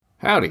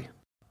Howdy.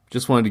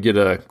 Just wanted to get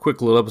a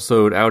quick little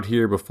episode out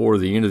here before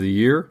the end of the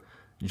year.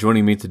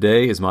 Joining me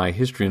today is my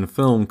history and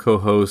film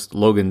co-host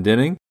Logan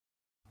Denning.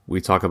 We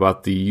talk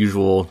about the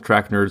usual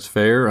Track Nerds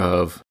fare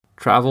of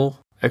travel,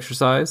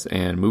 exercise,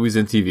 and movies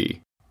and TV.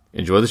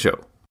 Enjoy the show.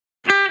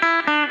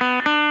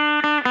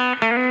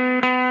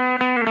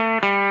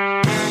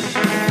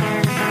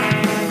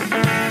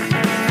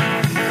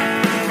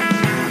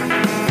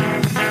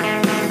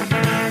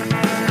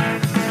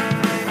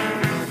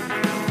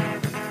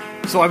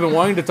 So I've been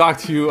wanting to talk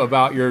to you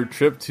about your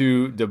trip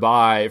to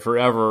Dubai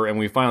forever, and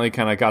we finally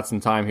kind of got some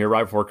time here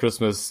right before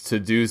Christmas to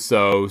do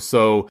so.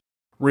 So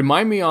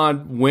remind me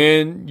on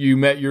when you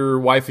met your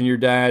wife and your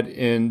dad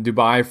in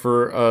Dubai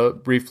for a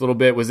brief little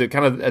bit. Was it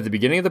kind of at the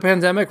beginning of the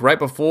pandemic, right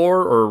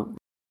before, or?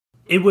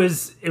 It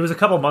was a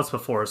couple months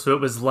before, so it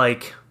was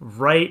like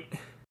right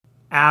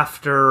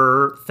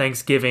after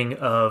Thanksgiving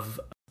of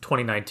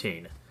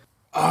 2019.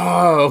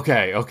 Oh,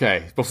 okay.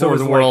 Before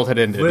the world had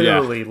ended,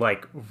 literally,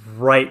 like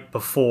right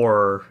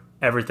before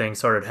everything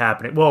started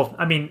happening. Well,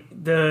 I mean,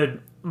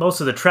 most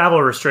of the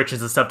travel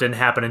restrictions and stuff didn't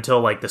happen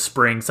until like the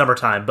spring,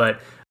 summertime.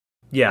 But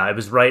yeah, it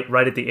was right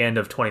at the end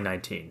of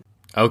 2019.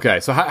 Okay,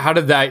 so how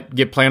did that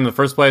get planned in the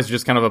first place?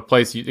 Just kind of a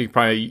place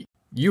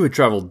you had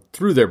traveled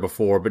through there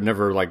before, but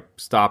never like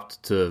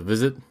stopped to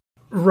visit.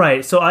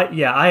 Right. So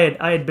I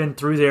had been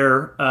through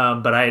there,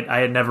 but I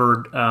had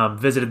never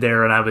visited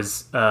there, and I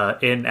was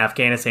in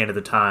Afghanistan at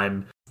the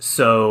time.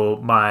 So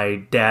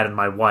my dad and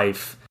my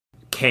wife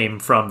came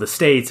from the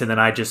States, and then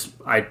I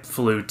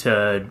flew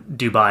to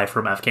Dubai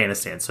from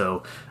Afghanistan.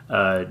 So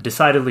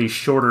decidedly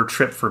shorter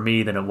trip for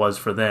me than it was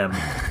for them.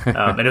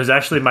 And it was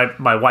actually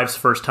my wife's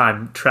first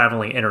time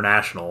traveling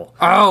international.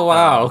 Oh,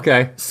 wow.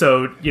 Okay.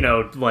 So,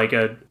 like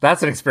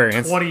that's an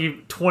experience.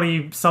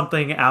 20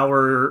 something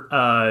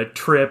hour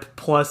trip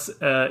plus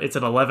it's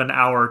an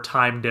 11-hour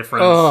time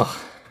difference.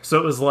 Oh. So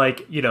it was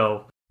like,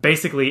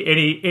 basically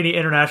any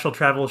international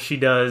travel she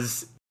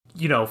does,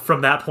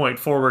 from that point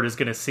forward is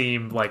going to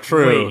seem like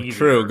way easier.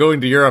 True.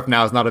 Going to Europe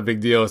now is not a big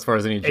deal as far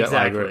as any jet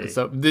lag. Exactly.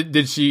 So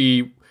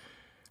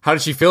how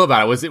did she feel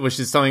about it? Was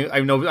she something? I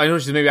know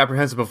she's maybe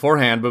apprehensive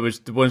beforehand, but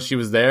when she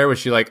was there, was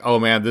she like, "Oh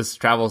man, this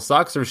travel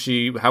sucks," or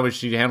how would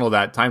she handle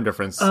that time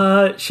difference?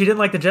 She didn't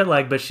like the jet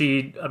lag, but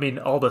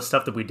all the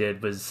stuff that we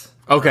did was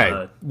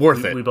okay,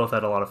 worth it. We both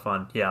had a lot of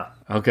fun. Yeah.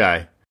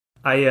 Okay.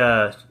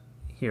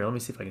 Here, let me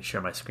see if I can share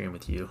my screen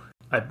with you.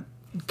 I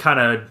kind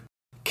of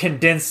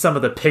condensed some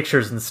of the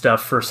pictures and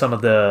stuff for some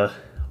of the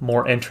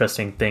more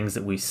interesting things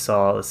that we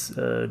saw.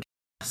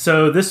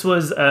 So this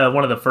was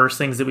one of the first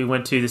things that we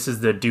went to. This is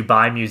the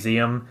Dubai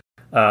Museum.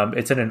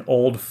 It's in an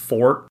old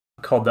fort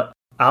called the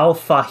Al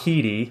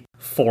Fahidi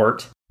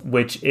Fort,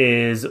 which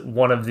is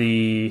one of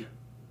the...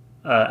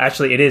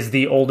 actually, it is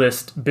the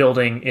oldest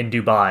building in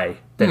Dubai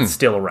that's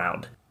still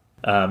around.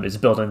 It's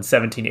built in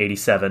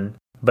 1787,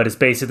 but it's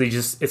basically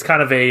it's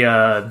kind of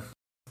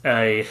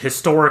a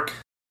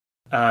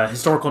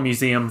historical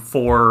museum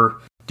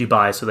for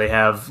Dubai. So they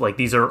have,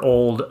 these are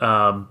old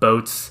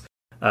boats.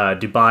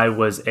 Dubai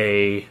was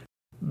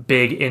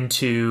big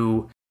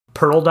into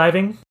pearl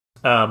diving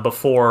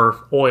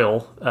before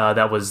oil.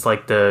 That was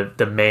like the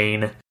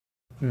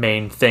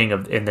main thing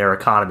in their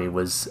economy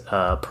was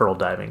pearl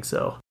diving.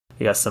 So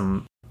you got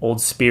some old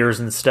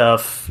spears and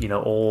stuff.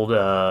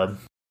 Old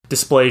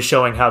displays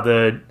showing how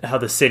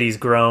the city's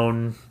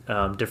grown,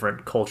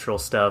 different cultural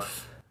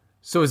stuff.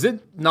 So is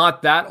it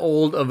not that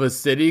old of a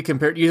city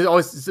compared?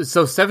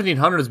 So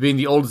 1700 as being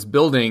the oldest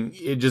building,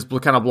 it just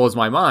kind of blows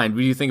my mind.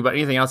 When you think about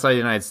anything outside the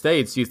United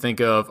States, you think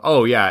of,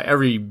 oh yeah,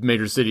 every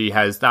major city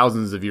has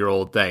thousands of year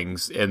old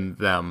things in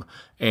them,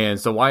 and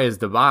so why is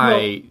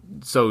Dubai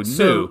so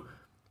new?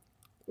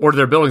 Or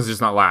their buildings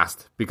just not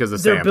last because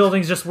of sand? Their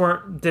buildings just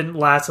didn't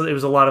last. So it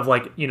was a lot of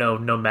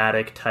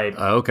nomadic type.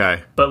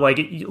 Okay. But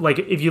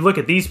if you look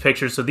at these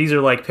pictures, so these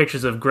are like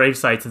pictures of grave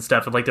sites and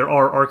stuff, and there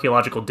are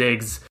archaeological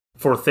digs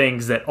for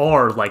things that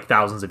are like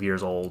thousands of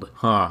years old.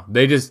 Huh.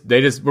 They just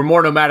were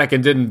more nomadic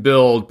and didn't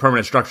build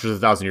permanent structures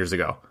 1,000 years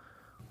ago.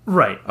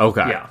 Right.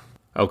 Okay. Yeah.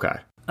 Okay.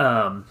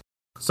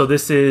 So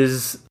this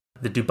is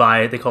the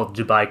Dubai, they call it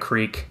Dubai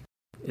Creek.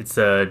 It's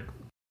the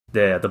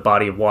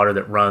body of water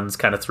that runs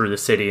kind of through the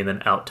city and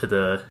then out to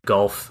the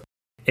Gulf.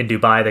 In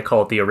Dubai, they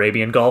call it the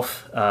Arabian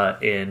Gulf.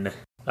 In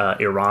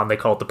Iran, they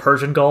call it the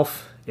Persian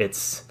Gulf.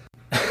 It's...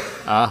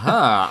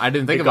 I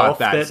didn't think about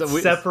that. That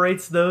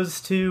separates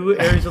those two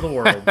areas of the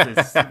world.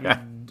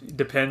 It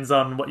depends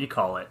on what you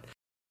call it.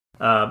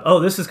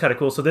 This is kind of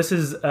cool. So this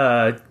is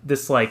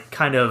this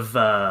kind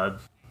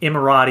of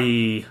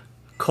Emirati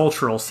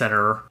cultural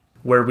center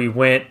where we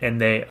went,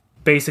 and they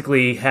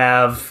basically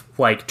have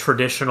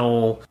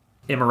traditional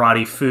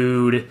Emirati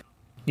food.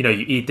 You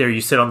eat there,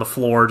 you sit on the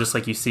floor just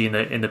like you see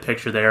in the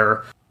picture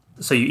there.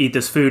 So you eat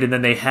this food, and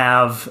then they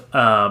have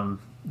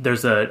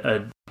there's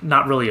a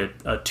not really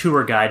a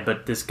tour guide,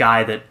 but this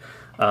guy that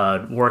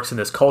works in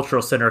this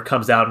cultural center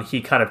comes out, and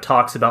he kind of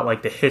talks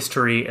about the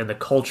history and the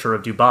culture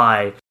of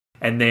Dubai,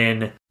 and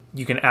then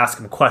you can ask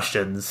him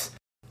questions,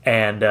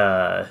 and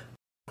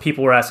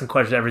people were asking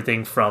questions,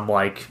 everything from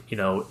like,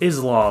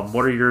 Islam.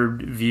 What are your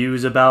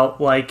views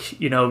about like,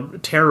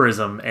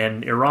 terrorism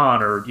and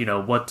Iran, or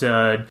what?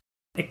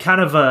 It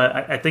kind of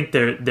I think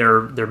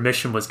their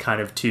mission was kind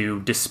of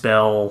to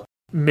dispel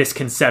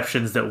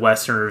misconceptions that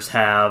Westerners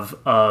have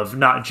of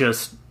not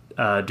just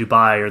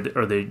Dubai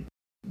or the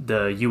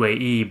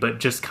UAE, but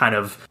just kind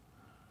of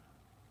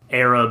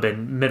Arab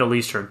and Middle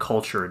Eastern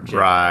culture in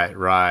general.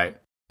 Right.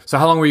 So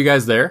how long were you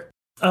guys there?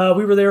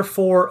 We were there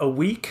for a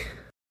week,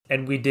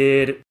 and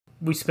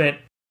we spent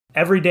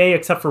every day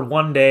except for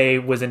one day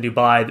was in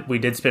Dubai. We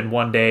did spend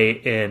one day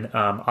in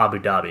Abu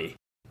Dhabi,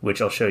 which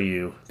I'll show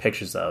you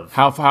pictures of.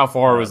 How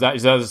far was that?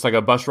 Is that just like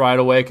a bus ride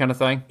away kind of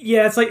thing?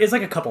 Yeah, it's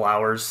like a couple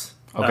hours.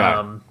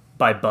 Okay.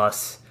 By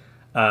bus.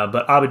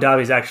 But Abu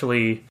Dhabi is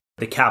actually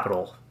the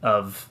capital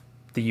of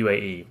the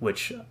UAE,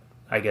 which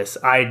I guess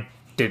I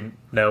didn't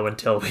know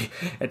until we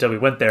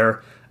went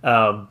there.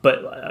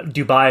 But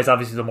Dubai is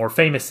obviously the more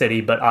famous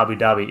city, but Abu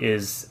Dhabi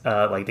is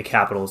like the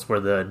capital, is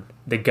where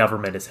the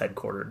government is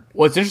headquartered.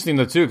 Well, it's interesting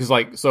though too,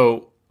 because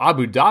so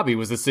Abu Dhabi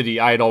was the city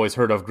I had always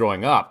heard of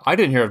growing up. I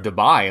didn't hear of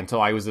Dubai until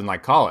I was in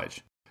like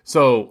college.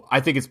 So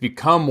I think it's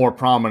become more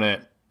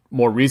prominent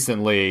more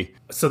recently.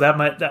 So that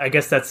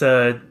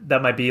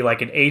might be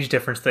like an age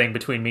difference thing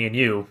between me and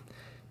you,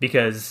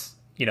 because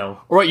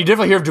right, you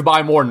definitely hear of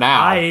Dubai more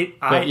now.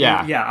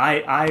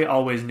 I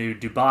always knew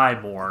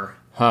Dubai more.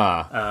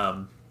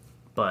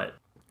 But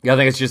yeah, I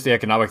think it's just the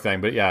economic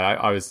thing. But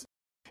yeah, it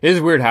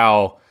is weird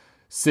how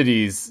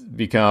cities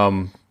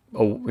become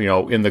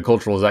in the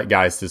cultural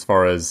zeitgeist as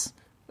far as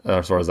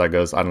that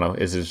goes. I don't know.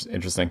 It's just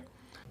interesting.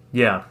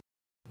 Yeah.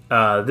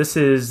 This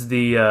is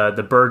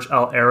the Burj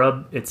Al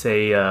Arab. It's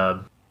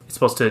it's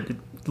supposed to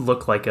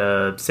look like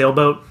a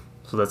sailboat.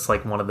 So that's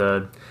like one of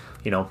the,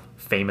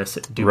 famous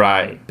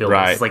Dubai buildings.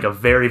 Right. It's like a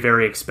very,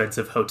 very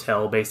expensive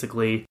hotel,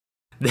 basically.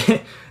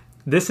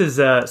 This is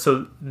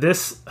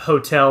this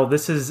hotel.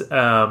 This is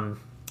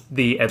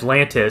the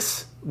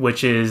Atlantis,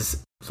 which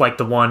is like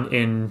the one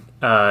in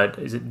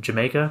is it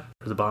Jamaica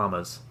or the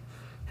Bahamas?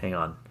 Hang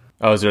on.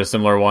 Oh, is there a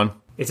similar one?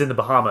 It's in the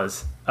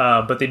Bahamas.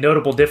 But the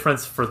notable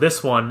difference for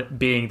this one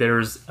being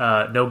there's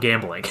no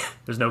gambling.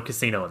 There's no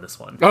casino in this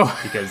one. Oh.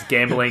 Because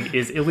gambling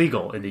is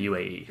illegal in the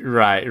UAE.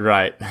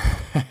 Right.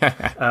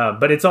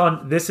 But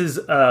this is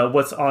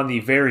what's on the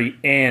very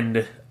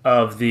end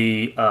of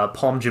the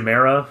Palm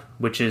Jumeirah,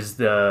 which is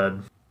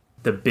the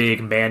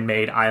big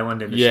man-made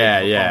island in the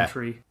shape of a palm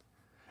tree.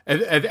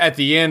 At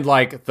the end,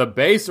 like the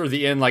base, or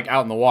the end, like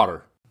out in the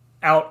water?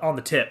 Out on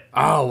the tip.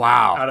 Oh,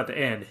 wow. Out at the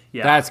end,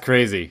 yeah. That's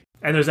crazy.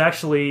 And there's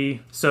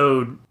actually,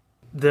 so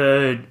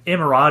the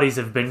Emiratis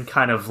have been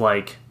kind of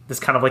like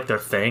their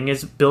thing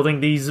is building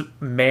these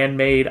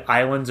man-made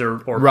islands or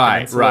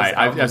peninsulas. Right.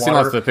 I've seen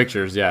lots of the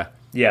pictures, yeah.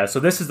 Yeah,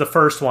 so this is the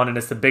first one, and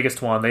it's the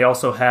biggest one. They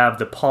also have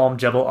the Palm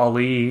Jebel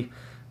Ali,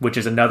 which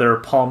is another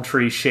palm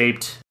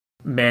tree-shaped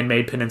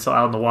man-made peninsula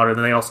out in the water.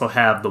 Then they also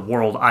have the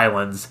World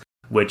Islands,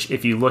 which,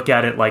 if you look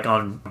at it like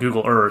on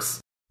Google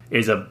Earth,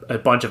 is a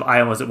bunch of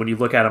islands that when you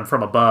look at them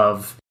from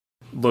above,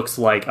 looks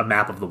like a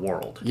map of the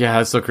world. Yeah,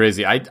 that's so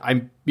crazy.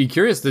 I'd be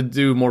curious to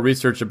do more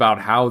research about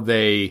how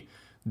they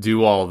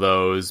do all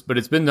those, but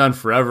it's been done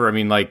forever. I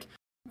mean, like,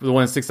 the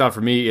one that sticks out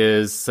for me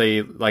is,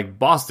 say, like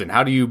Boston.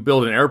 How do you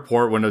build an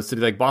airport when a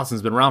city like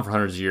Boston's been around for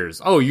hundreds of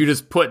years? Oh, you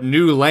just put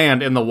new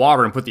land in the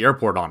water and put the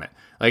airport on it.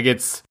 Like,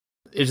 it's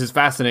just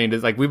fascinating.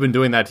 It's like, we've been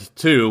doing that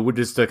too,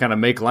 just to kind of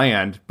make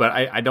land, but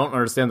I don't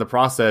understand the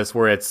process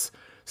where it's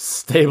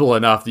stable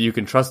enough that you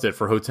can trust it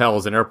for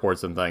hotels and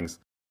airports and things.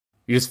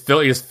 You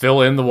just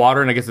fill in the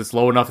water, and I guess it's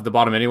low enough at the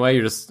bottom anyway.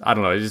 I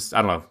don't know.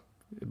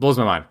 It blows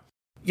my mind.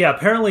 Yeah,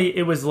 apparently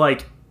it was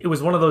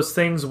one of those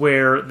things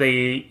where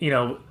they,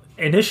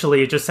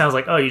 initially it just sounds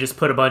like, oh, you just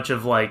put a bunch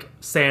of like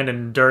sand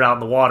and dirt out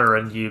in the water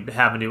and you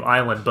have a new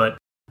island. But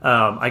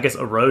I guess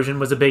erosion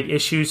was a big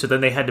issue. So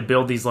then they had to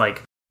build these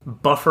like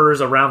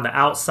buffers around the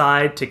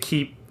outside to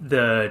keep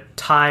the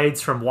tides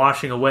from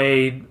washing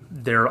away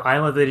their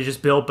island that they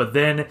just built. But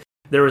then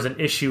there was an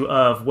issue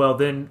of, well,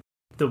 then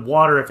the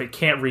water, if it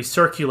can't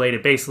recirculate,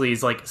 it basically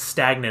is like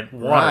stagnant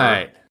water.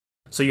 Right.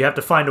 So you have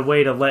to find a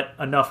way to let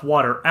enough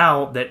water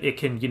out that it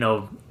can,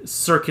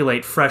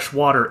 circulate fresh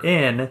water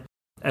in.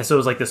 And so it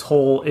was like this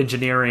whole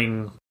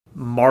engineering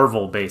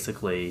marvel,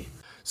 basically.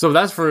 So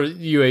that's for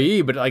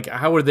UAE, but like,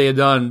 how would they have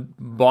done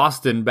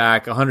Boston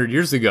back 100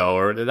 years ago?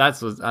 Or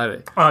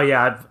oh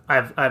yeah, I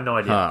have no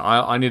idea.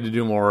 I need to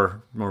do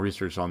more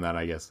research on that,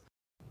 I guess.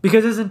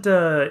 Because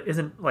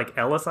isn't like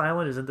Ellis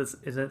Island? Isn't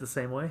it the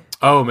same way?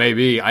 Oh,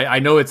 maybe. I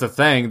know it's a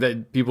thing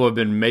that people have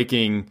been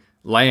making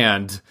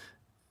land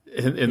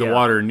in the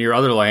water near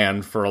other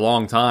land for a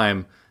long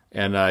time,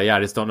 and I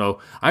just don't know.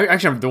 I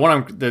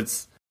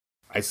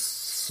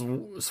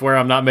swear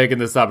I'm not making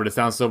this up, but it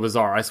sounds so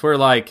bizarre. I swear,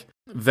 like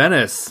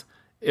Venice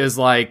is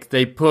like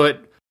they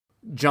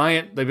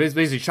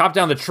basically chop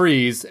down the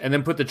trees and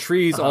then put the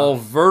trees all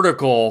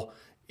vertical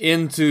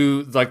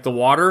into like the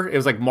water. It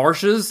was like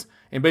marshes,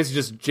 and basically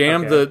just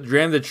jammed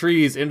the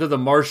trees into the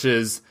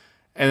marshes,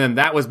 and then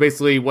that was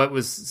basically what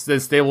was then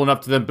stable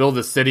enough to then build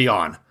a city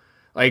on.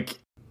 Like,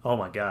 Oh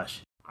my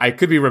gosh. I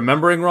could be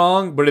remembering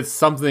wrong, but it's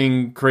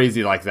something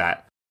crazy like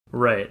that.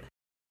 Right.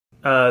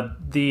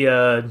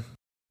 The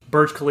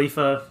Burj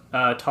Khalifa,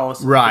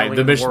 tallest Right, building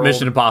the in Mission, world.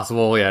 Mission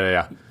Impossible,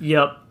 yeah.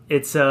 Yep.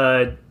 It's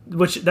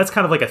which that's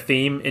kind of like a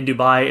theme in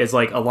Dubai, is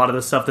like a lot of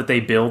the stuff that they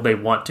build, they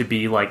want to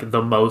be like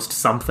the most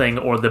something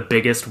or the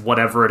biggest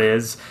whatever it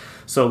is.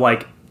 So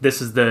like it's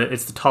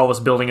the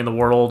tallest building in the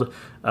world.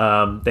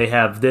 They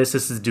have this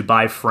is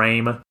Dubai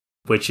Frame,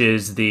 which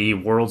is the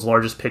world's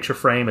largest picture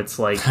frame. It's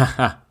like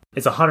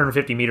it's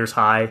 150 meters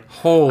high.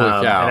 Holy cow.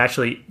 And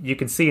actually you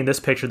can see in this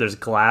picture there's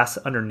glass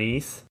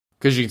underneath.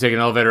 Because you can take an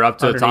elevator up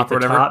to the top or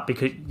whatever?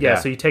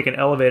 So you take an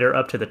elevator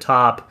up to the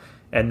top,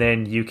 and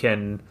then you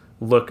can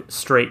look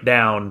straight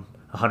down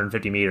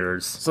 150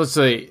 meters. So let's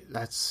say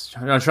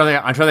I'm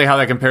trying to think how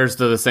that compares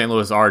to the St.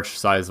 Louis Arch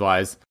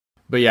size-wise.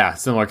 But yeah,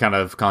 similar kind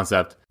of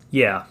concept.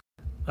 Yeah.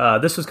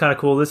 This was kind of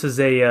cool. This is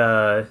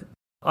a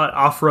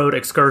off-road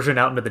excursion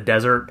out into the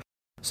desert.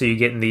 So you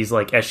get in these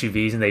like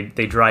SUVs, and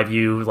they drive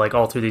you like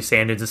all through these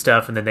sand dunes and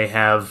stuff, and then they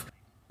have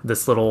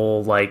this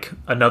little like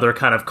another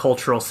kind of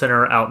cultural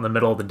center out in the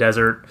middle of the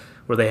desert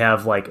where they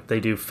have like they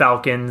do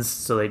falcons.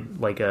 So they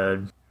like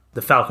the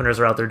falconers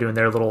are out there doing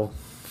their little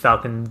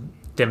falcon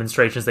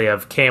demonstrations. They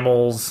have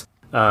camels,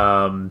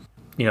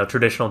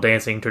 traditional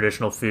dancing,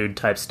 traditional food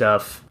type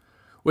stuff.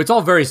 Well, it's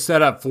all very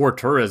set up for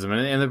tourism,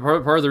 and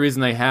part of the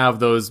reason they have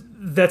those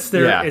it's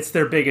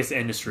their biggest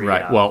industry,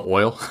 right? Yeah. Well,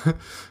 oil.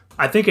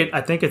 I think it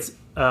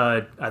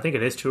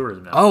is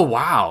tourism now. Oh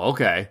wow,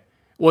 okay.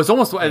 Well,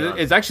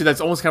 it's actually that's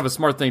almost kind of a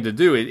smart thing to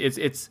do.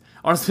 It's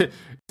honestly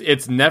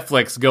it's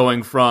Netflix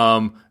going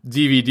from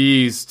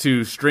DVDs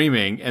to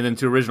streaming and then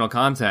to original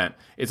content.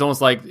 It's almost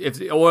like if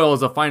the oil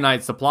is a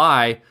finite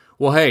supply,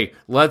 well, hey,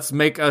 let's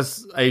make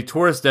us a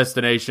tourist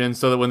destination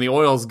so that when the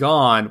oil's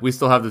gone, we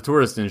still have the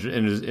tourist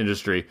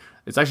industry.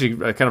 It's actually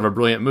kind of a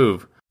brilliant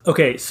move.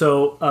 Okay,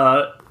 so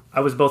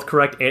I was both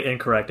correct and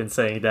incorrect in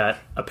saying that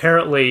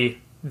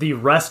apparently for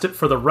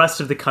the rest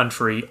of the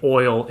country,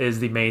 oil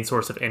is the main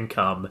source of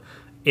income.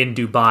 In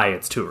Dubai,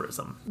 it's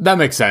tourism. That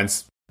makes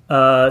sense.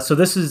 So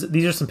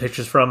these are some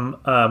pictures from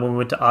when we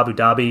went to Abu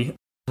Dhabi.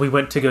 We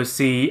went to go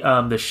see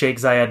the Sheikh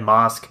Zayed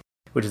Mosque,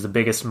 which is the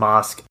biggest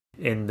mosque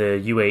in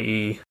the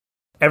UAE.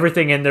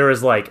 Everything in there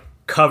is like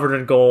covered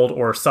in gold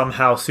or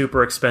somehow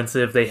super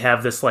expensive. They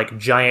have this like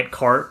giant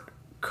carpet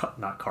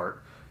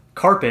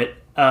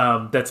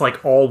that's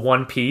like all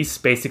one piece.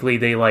 Basically,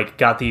 they like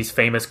got these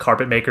famous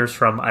carpet makers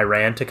from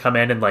Iran to come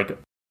in and like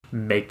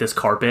make this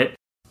carpet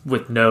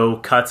with no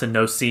cuts and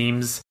no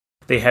seams.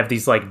 They have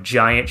these like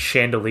giant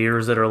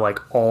chandeliers that are like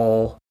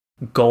all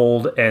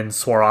gold and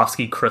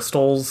Swarovski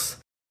crystals.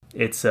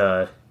 It's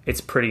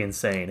pretty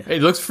insane.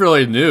 It looks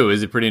fairly new.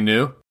 Is it pretty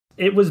new?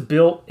 It was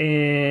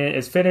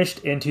it's finished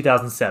in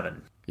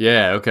 2007.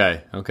 Yeah,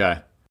 okay.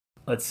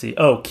 Let's see.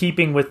 Oh,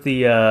 keeping with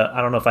the I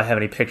don't know if I have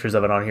any pictures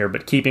of it on here,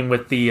 but keeping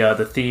with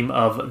the theme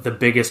of the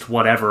biggest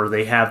whatever,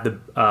 they have the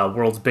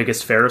world's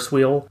biggest Ferris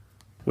wheel,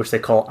 which they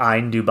call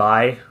Ain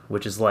Dubai,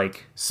 which is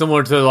like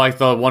similar to like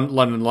the one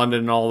London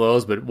and all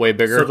those, but way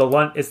bigger.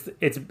 So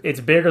it's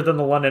bigger than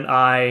the London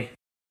Eye.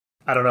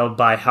 I don't know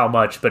by how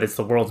much, but it's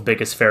the world's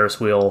biggest Ferris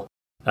wheel,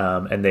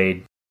 and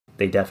they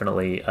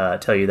definitely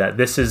tell you that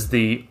this is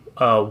the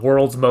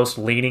world's most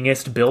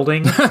leaningest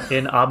building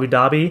in Abu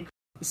Dhabi.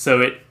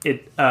 So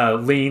it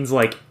leans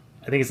like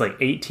I think it's like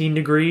 18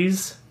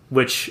 degrees.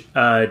 Which,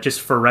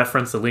 just for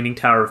reference, the Leaning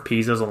Tower of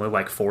Pisa is only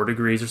like 4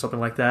 degrees or something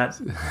like that.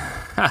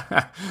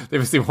 They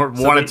must have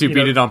wanted to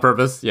beat it on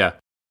purpose. Yeah.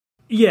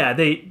 Yeah,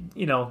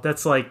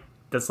 that's like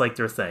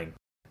their thing.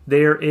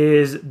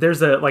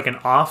 There's an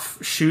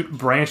offshoot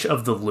branch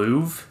of the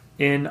Louvre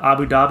in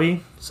Abu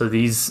Dhabi. So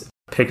these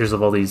pictures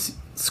of all these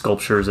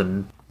sculptures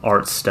and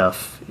art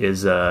stuff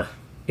is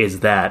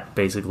that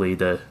basically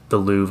the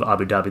Louvre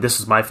Abu Dhabi.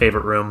 This is my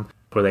favorite room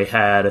where they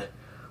had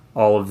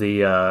all of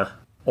the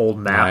old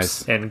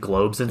maps and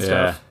globes and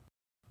stuff.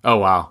 Oh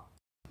wow.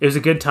 It was a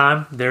good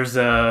time. There's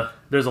a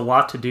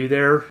lot to do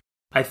there.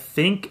 I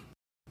think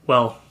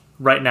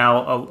right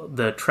now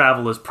the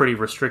travel is pretty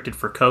restricted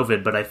for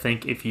COVID, but I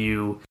think if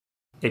you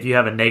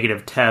have a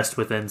negative test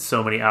within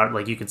so many hours,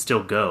 like you can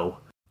still go.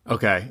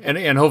 Okay.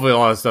 And hopefully a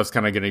lot of stuff's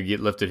kind of going to get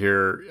lifted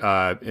here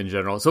in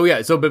general. So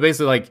yeah, but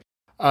basically like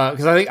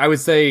because I would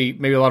say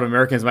maybe a lot of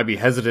Americans might be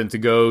hesitant to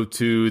go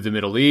to the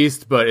Middle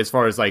East, but as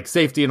far as like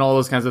safety and all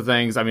those kinds of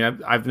things, I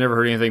mean, I've never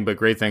heard anything but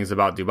great things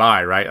about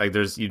Dubai, right?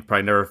 Like you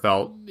probably never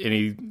felt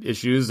any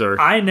issues or...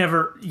 I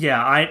never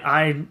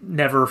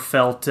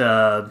felt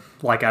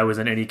like I was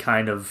in any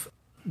kind of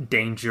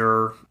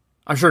danger.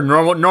 I'm sure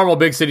normal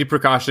big city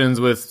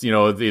precautions with,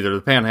 either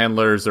the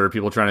panhandlers or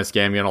people trying to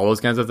scam you and all those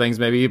kinds of things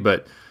maybe,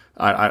 but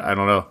I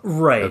don't know.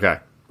 Right. Okay.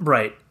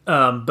 Right.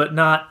 But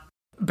not...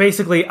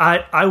 Basically,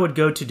 I would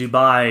go to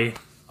Dubai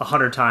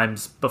 100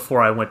 times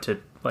before I went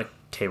to like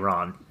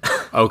Tehran.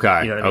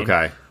 Okay. You know what I mean?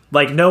 Okay.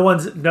 Like no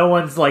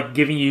one's like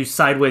giving you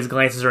sideways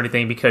glances or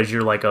anything because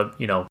you're like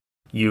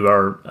you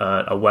are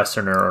a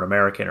Westerner or an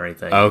American or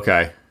anything.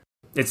 Okay.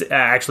 It's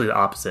actually the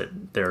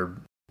opposite. They're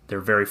They're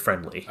very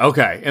friendly.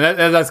 Okay,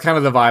 and that's kind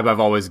of the vibe I've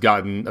always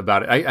gotten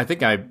about it. I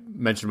think I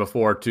mentioned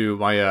before to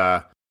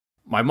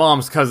my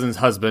mom's cousin's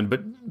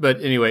husband,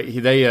 but anyway,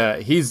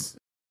 he's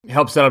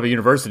helped set up a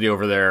university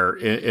over there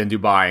in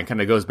Dubai and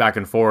kind of goes back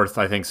and forth,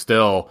 I think,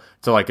 still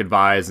to like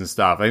advise and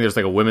stuff. I think there's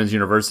like a women's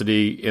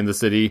university in the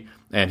city,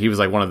 and he was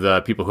like one of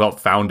the people who helped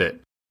found it,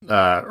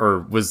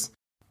 or was,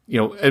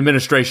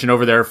 administration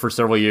over there for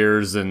several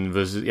years, and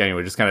was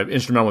anyway just kind of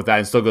instrumental with that,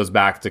 and still goes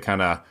back to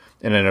kind of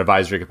in an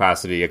advisory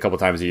capacity a couple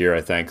times a year,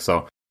 I think.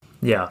 So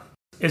yeah,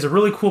 it's a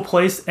really cool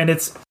place, and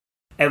it's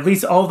at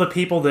least all the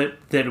people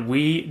that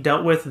we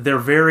dealt with, they're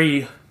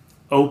very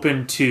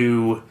open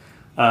to.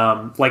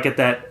 Like at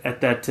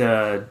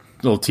that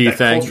little tea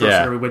thing,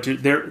 yeah. Survey, which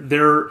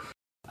they're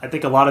I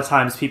think a lot of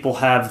times people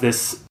have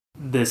this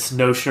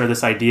notion or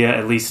this idea,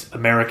 at least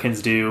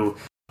Americans do,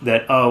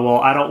 that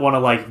I don't want to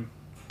like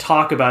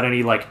talk about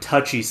any like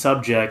touchy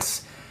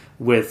subjects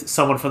with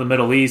someone from the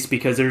Middle East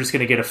because they're just going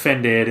to get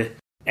offended,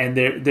 and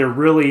they're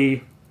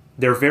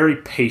very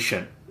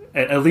patient.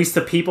 At least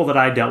the people that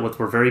I dealt with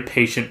were very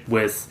patient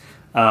with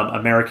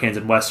Americans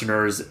and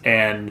Westerners,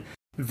 and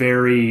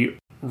very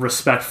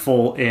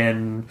respectful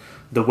in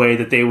the way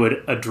that they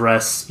would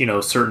address,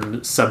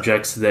 certain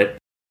subjects that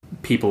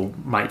people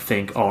might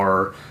think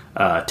are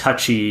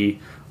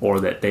touchy, or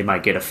that they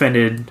might get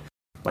offended,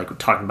 like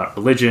talking about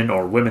religion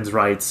or women's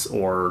rights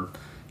or,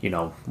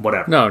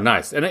 whatever. No,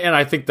 nice. And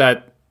I think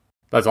that's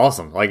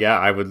awesome. Like, yeah,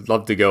 I would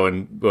love to go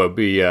and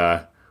be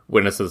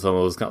witness to some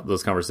of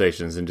those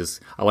conversations, and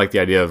just, I like the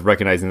idea of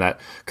recognizing that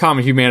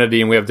common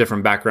humanity, and we have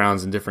different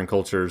backgrounds and different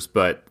cultures,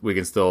 but we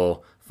can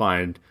still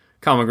find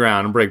common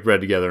ground and break bread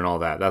together and all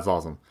that. That's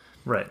awesome.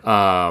 Right.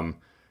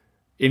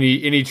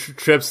 Any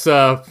trips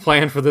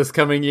planned for this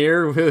coming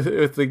year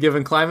with the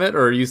given climate,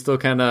 or are you still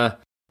kind of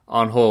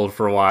on hold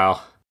for a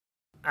while?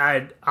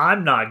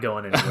 I'm not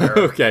going anywhere.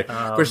 Okay.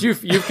 Of course,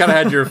 you've kind of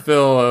had your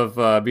fill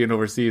of being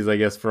overseas, I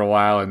guess, for a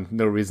while, and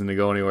no reason to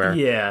go anywhere.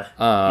 Yeah.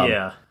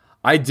 Yeah.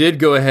 I did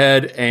go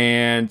ahead,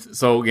 and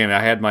so again, I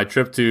had my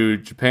trip to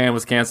Japan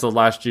was canceled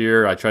last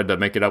year. I tried to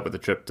make it up with the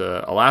trip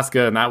to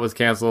Alaska, and that was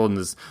canceled. And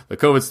the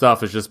COVID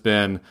stuff has just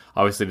been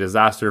obviously a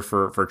disaster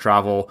for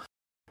travel.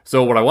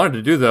 So what I wanted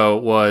to do though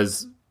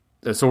was,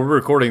 so we're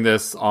recording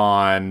this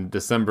on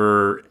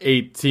December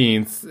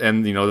 18th,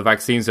 and the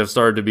vaccines have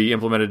started to be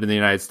implemented in the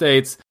United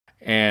States,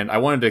 and I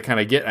wanted to kind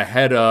of get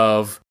ahead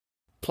of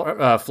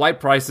flight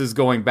prices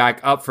going back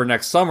up for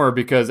next summer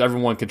because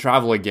everyone can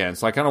travel again.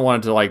 So I kind of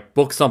wanted to like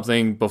book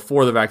something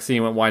before the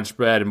vaccine went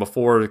widespread, and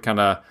before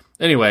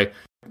anyway,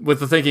 with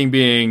the thinking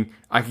being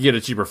I could get a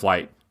cheaper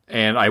flight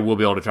and I will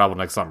be able to travel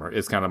next summer.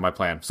 It's kind of my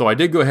plan. So I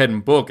did go ahead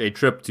and book a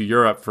trip to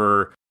Europe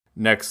for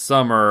next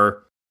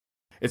summer.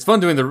 It's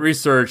fun doing the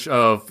research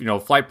of,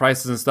 flight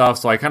prices and stuff.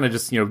 So I kind of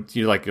just, do a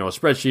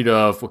spreadsheet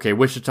of, okay,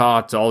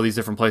 Wichita to all these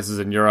different places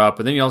in Europe.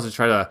 And then you also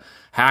try to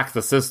hack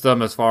the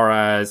system as far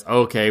as,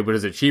 okay, but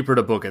is it cheaper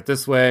to book it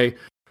this way?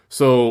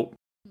 So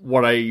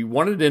what I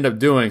wanted to end up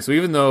doing, so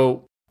even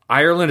though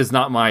Ireland is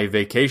not my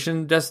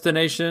vacation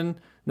destination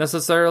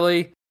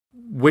necessarily,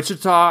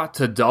 Wichita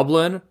to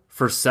Dublin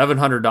for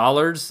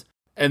 $700,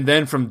 and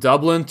then from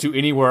Dublin to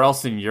anywhere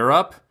else in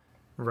Europe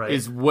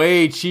is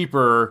way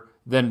cheaper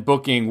than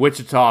booking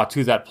Wichita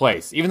to that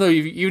place. Even though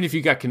even if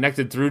you got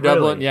connected through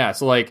Dublin, really? Yeah.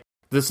 So like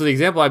this, so the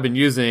example I've been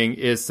using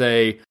is,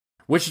 say,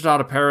 Wichita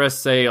to Paris,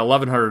 say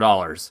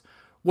 $1,100.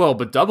 Well,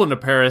 but Dublin to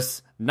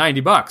Paris,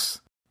 $90.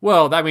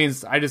 Well, that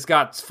means I just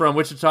got from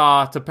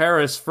Wichita to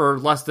Paris for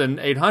less than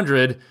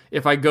 $800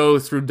 if I go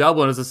through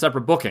Dublin as a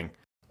separate booking.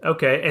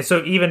 Okay, and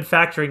so even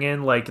factoring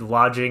in like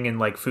lodging and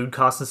like food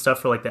costs and stuff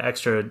for like the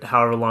extra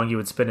however long you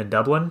would spend in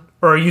Dublin,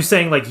 or are you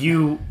saying like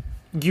you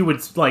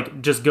would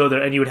like just go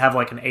there and you would have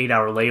like an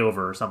 8-hour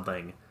layover or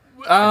something?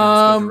 And then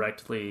just go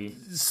directly.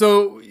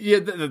 So yeah,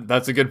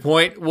 that's a good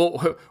point.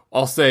 Well,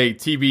 I'll say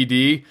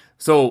TBD.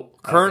 So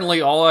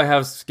currently, all I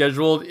have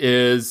scheduled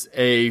is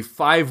a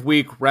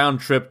 5-week round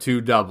trip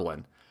to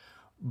Dublin.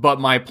 But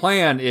my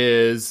plan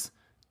is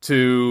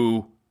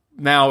to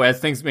now, as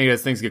things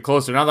get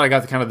closer, now that I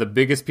got the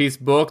biggest piece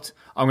booked,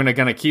 I'm going to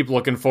kind of keep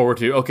looking forward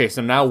to, okay,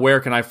 so now where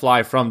can I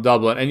fly from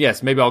Dublin? And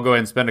yes, maybe I'll go ahead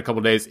and spend a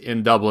couple days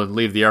in Dublin,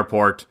 leave the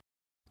airport,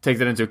 take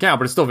that into account,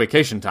 but it's still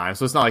vacation time.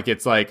 So it's not like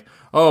it's like,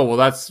 oh, well,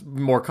 that's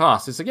more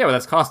cost. It's like, yeah, well,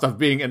 that's cost of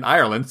being in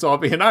Ireland, so I'll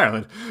be in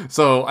Ireland.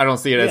 So I don't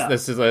see it as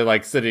necessarily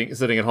like sitting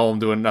at home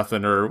doing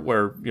nothing, or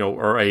where,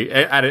 or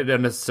at an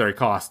unnecessary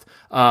cost.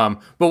 But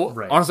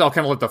honestly, I'll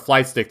kind of let the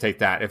flights dictate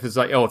that. If it's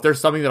like, oh, if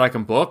there's something that I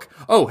can book,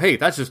 oh, hey,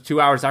 that's just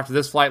 2 hours after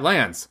this flight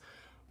lands.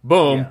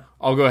 Boom, yeah.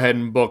 I'll go ahead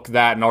and book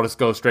that, and I'll just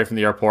go straight from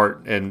the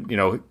airport and,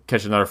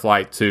 catch another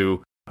flight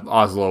to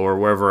Oslo or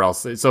wherever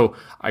else. So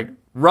I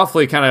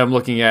roughly kind of am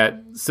looking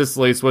at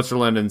Sicily,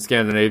 Switzerland, and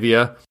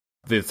Scandinavia.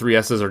 The 3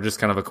 S's are just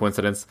kind of a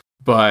coincidence,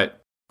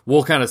 but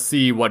we'll kind of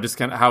see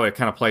how it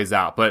kind of plays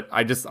out. But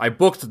I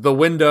booked the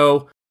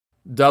window.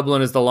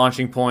 Dublin is the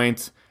launching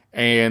point,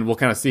 and we'll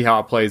kind of see how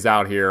it plays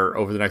out here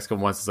over the next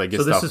couple months as I get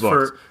stuff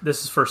booked.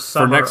 This is for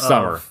summer for next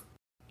summer,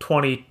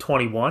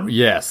 2021.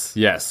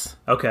 Yes.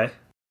 Okay.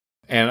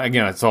 And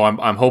again, so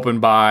I'm hoping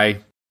by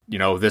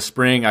this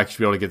spring I should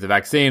be able to get the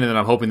vaccine, and then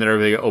I'm hoping that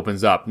everything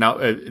opens up. Now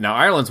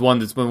Ireland's one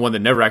that's been one that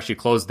never actually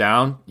closed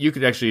down. You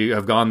could actually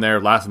have gone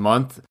there last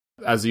month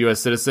as a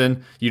U.S.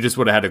 citizen. You just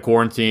would have had to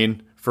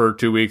quarantine for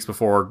 2 weeks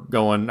before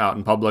going out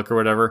in public or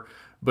whatever.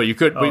 But you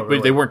could,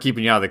 but they weren't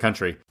keeping you out of the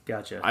country.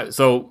 Gotcha.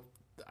 So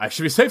I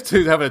should be safe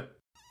to have a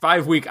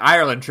 5-week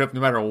Ireland trip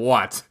no matter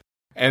what.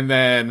 And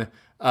then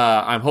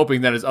I'm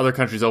hoping that as other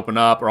countries open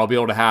up, or I'll be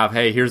able to have,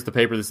 hey, here's the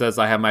paper that says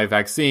I have my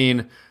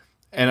vaccine.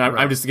 And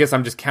I'm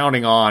just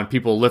counting on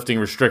people lifting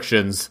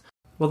restrictions.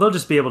 Well, they'll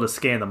just be able to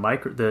scan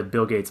the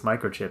Bill Gates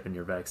microchip in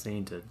your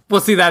vaccine to.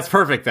 Well, see, that's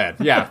perfect then.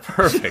 Yeah,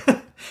 perfect.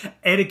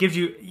 And it gives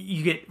you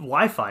get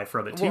Wi-Fi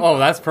from it too. Oh,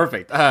 that's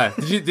perfect.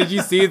 Did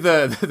you see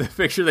the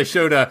picture they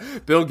showed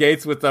Bill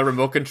Gates with the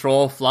remote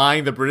control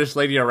flying the British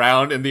lady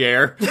around in the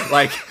air,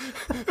 like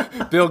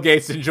Bill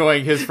Gates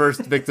enjoying his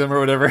first victim or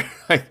whatever?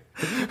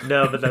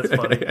 No, but that's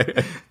funny.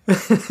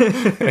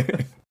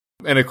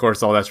 And of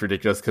course, all that's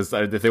ridiculous because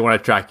if they want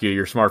to track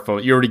your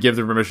smartphone, you already give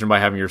them permission by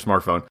having your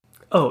smartphone.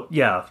 Oh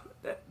yeah,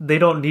 they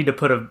don't need to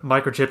put a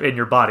microchip in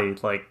your body.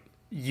 Like,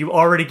 you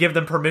already give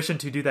them permission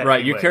to do that.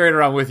 Right, anyway. You carry it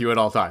around with you at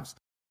all times.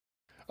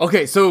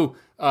 Okay, so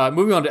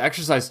moving on to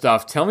exercise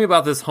stuff. Tell me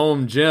about this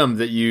home gym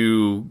that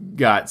you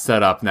got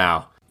set up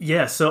now.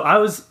 Yeah, so I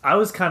was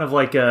kind of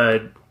like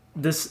the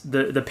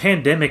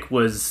pandemic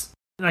was.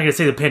 I'm not gonna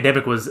say the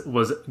pandemic was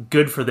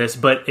good for this,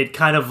 but it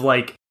kind of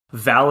like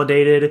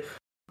validated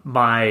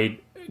my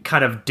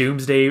kind of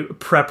doomsday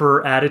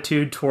prepper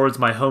attitude towards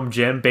my home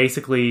gym.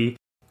 Basically,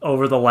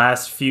 over the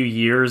last few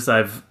years,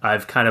 I've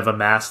kind of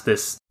amassed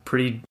this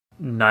pretty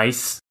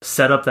nice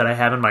setup that I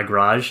have in my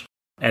garage.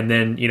 And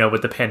then,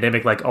 with the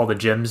pandemic, like all the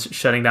gyms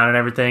shutting down and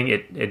everything,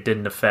 it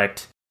didn't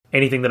affect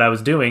anything that I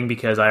was doing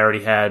because I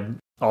already had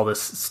all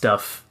this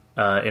stuff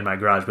in my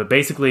garage. But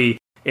basically,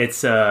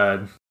 it's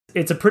a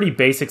pretty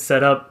basic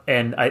setup,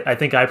 and I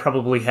think I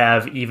probably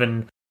have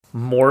even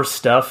more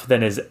stuff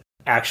than is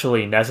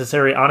actually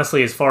necessary.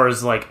 Honestly, as far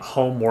as like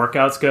home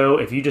workouts go,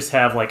 if you just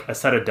have like a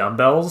set of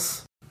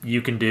dumbbells,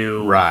 you can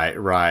do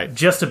right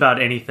just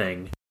about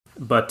anything.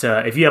 But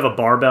if you have a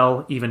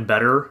barbell, even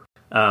better.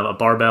 A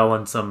barbell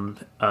and some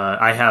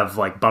I have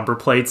like bumper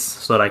plates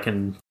so that I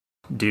can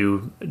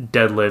do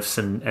deadlifts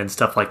and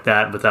stuff like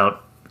that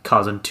without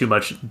causing too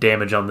much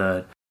damage on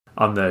the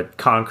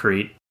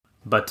concrete.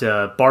 But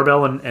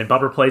barbell and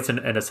bumper plates and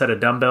a set of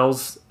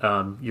dumbbells,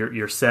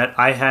 you're set.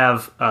 I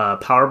have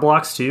power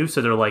blocks too,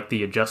 so they're like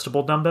the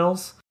adjustable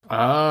dumbbells.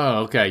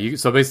 Oh, okay.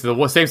 So basically,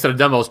 the same set of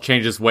dumbbells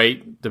changes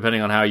weight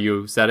depending on how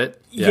you set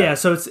it. Yeah.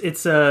 So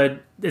it's kind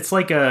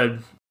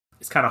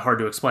of hard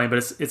to explain, but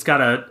it's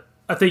got a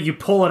thing you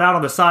pull it out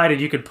on the side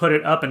and you can put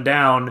it up and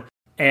down,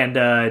 and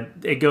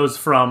it goes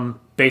from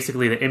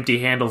basically the empty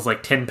handles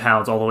like 10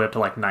 pounds all the way up to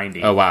like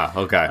 90. Oh wow.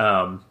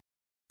 Okay.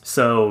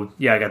 So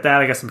yeah, I got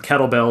that. I got some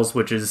kettlebells,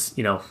 which is,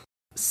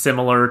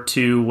 similar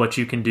to what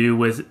you can do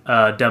with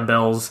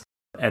dumbbells.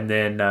 And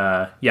then,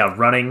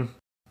 running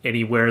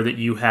anywhere that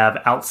you have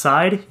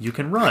outside, you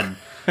can run.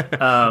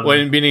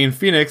 When being in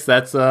Phoenix,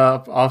 that's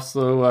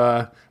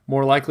also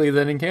more likely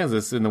than in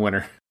Kansas in the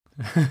winter.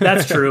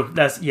 That's true.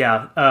 It's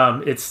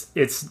December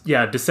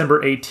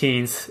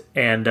 18th,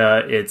 and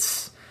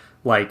it's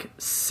like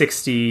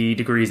 60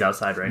 degrees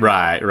outside right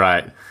now.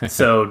 Right.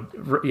 So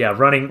yeah,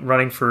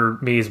 running for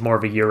me is more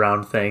of a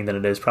year-round thing than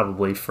it is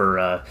probably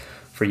for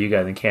you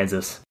guys in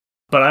Kansas.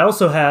 But I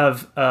also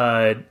have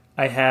a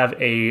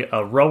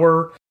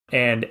rower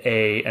and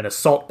an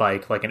assault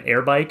bike, like an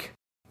air bike.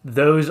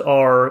 Those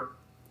are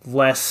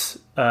less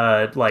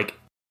like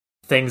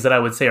things that I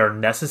would say are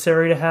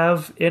necessary to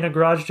have in a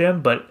garage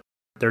gym, but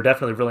they're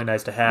definitely really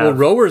nice to have. Well,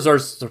 rowers are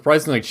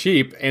surprisingly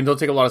cheap and don't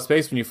take a lot of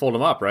space when you fold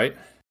them up, right?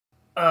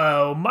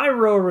 My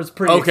rower is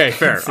pretty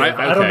expensive. Fair.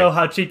 I don't know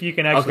how cheap you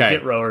can actually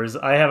get rowers.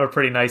 I have a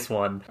pretty nice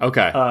one.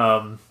 Okay.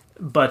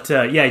 But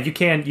you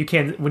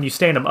can when you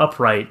stand them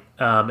upright,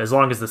 as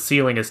long as the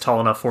ceiling is tall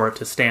enough for it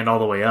to stand all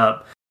the way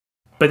up.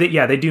 But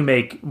they do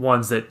make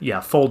ones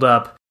that fold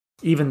up.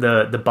 Even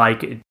the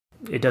bike,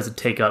 it doesn't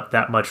take up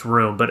that much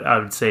room. But I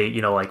would say,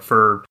 like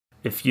for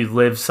if you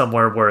live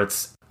somewhere where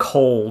it's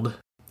cold,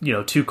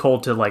 too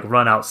cold to like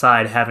run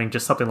outside, having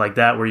just something like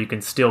that where you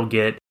can still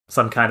get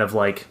some kind of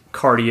like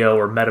cardio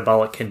or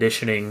metabolic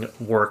conditioning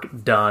work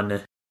done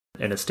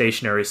in a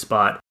stationary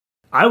spot.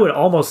 I would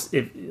almost,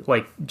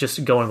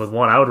 just going with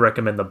one, I would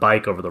recommend the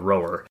bike over the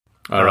rower.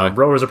 Right.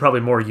 Rowers are probably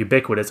more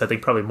ubiquitous. I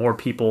think probably more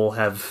people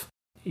have,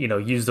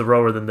 used the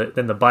rower than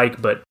the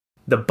bike. But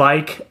the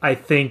bike, I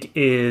think,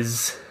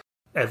 is,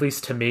 at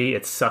least to me,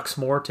 it sucks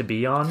more to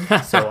be on.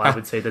 So I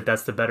would say that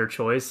that's the better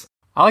choice.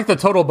 I like the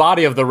total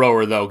body of the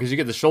rower, though, because you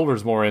get the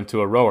shoulders more into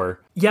a rower.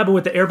 Yeah, but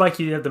with the air bike,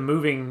 you have the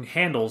moving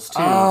handles,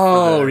 too.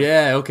 Oh,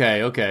 yeah,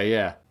 okay,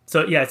 yeah.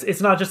 So, yeah, it's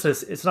not just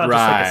just like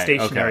a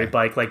stationary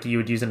bike like you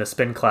would use in a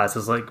spin class.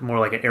 It's like more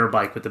like an air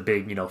bike with a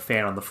big,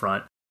 fan on the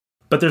front.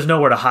 But there's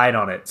nowhere to hide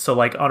on it. So,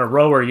 like, on a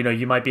rower,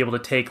 you might be able to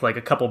take, like,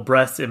 a couple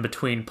breaths in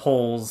between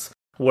pulls,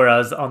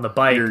 whereas on the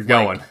bike... You're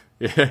going.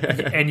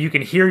 And you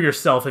can hear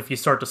yourself if you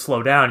start to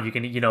slow down. You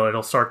can,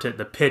 it'll start to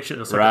pitch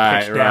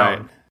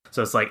down.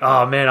 So it's like,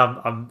 oh man,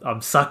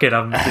 I'm sucking.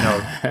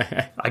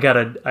 I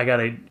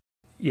gotta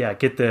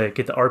get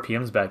the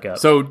RPMs back up.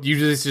 So you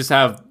just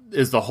have,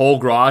 is the whole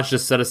garage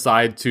just set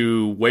aside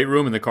to weight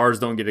room and the cars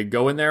don't get to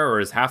go in there, or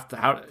is how?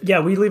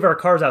 Yeah, we leave our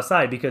cars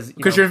outside because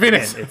you're in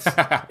Phoenix.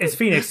 Again, it's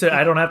Phoenix, so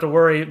I don't have to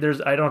worry. I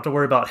don't have to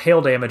worry about hail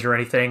damage or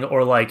anything,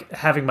 or like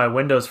having my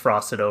windows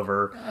frosted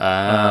over.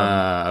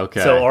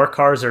 Okay. So our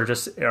cars are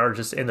just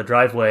in the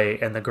driveway,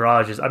 and the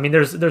garage is. I mean,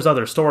 there's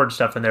other storage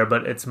stuff in there,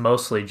 but it's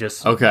mostly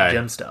just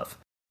gym stuff.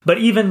 But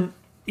even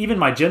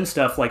my gym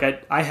stuff, like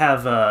I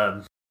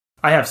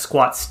have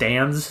squat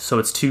stands, so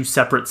it's 2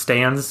 separate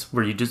stands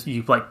where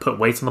you like put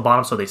weights on the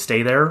bottom so they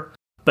stay there.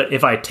 But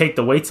if I take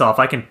the weights off,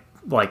 I can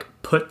like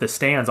put the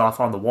stands off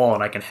on the wall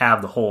and I can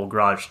have the whole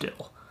garage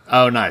still.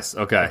 Oh, nice.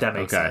 Okay. If that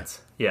makes sense.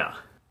 Yeah.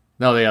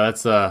 No, yeah,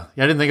 that's I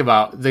didn't think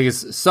about. I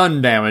guess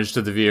sun damage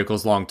to the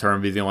vehicles long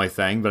term be the only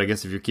thing, but I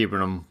guess if you're keeping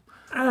them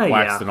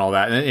waxed and all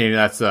that, and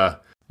that's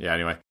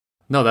anyway.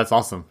 No, that's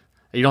awesome.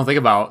 You don't think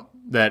about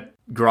that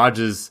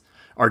garages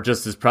are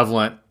just as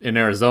prevalent in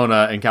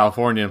Arizona and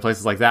California and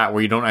places like that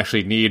where you don't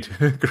actually need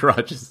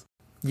garages.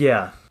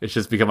 Yeah. It's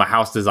just become a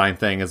house design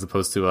thing as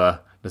opposed to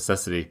a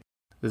necessity.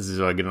 This is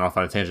getting off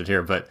on a tangent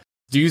here, but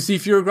do you see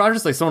fewer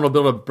garages? Like someone will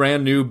build a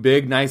brand new,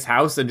 big, nice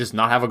house and just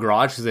not have a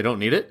garage because they don't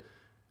need it?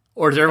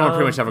 Or does everyone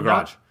pretty much have a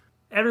garage?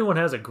 Everyone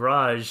has a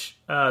garage.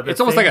 It's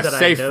almost like a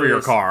safe for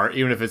your car,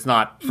 even if it's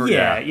not for...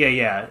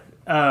 Yeah.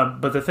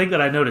 But the thing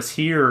that I notice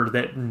here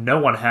that no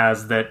one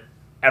has that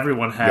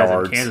everyone has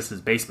in Kansas is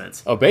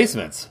basements. Oh,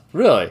 basements?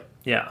 Really?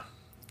 Yeah.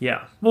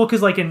 Well,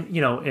 because like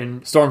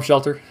in storm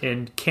shelter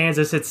in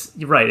Kansas, it's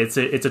right. It's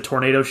a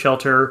tornado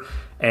shelter,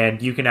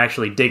 and you can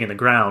actually dig in the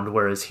ground.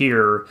 Whereas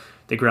here,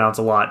 the ground's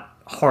a lot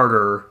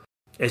harder.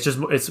 It's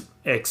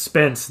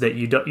expense that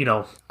you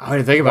don't. I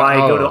didn't think about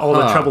why go to all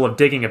the trouble of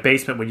digging a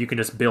basement when you can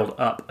just build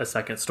up a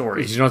second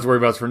story. You don't have to worry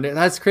about it.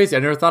 That's crazy. I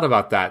never thought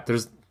about that. I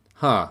didn't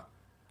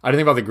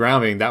think about the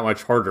ground being that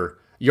much harder.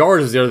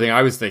 Yards is the other thing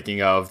I was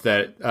thinking of,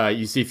 that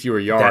you see fewer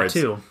yards. That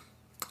too.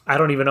 I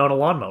don't even own a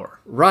lawnmower.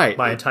 Right.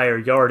 My entire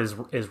yard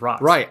is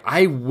rocks. Right.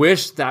 I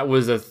wish that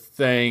was a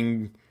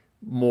thing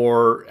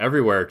more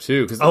everywhere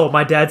too.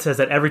 My dad says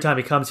that every time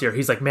he comes here,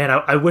 he's like, man,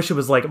 I wish it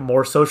was like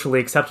more socially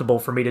acceptable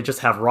for me to just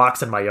have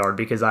rocks in my yard,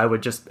 because I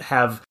would just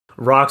have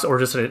rocks or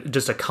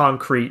just a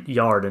concrete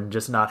yard and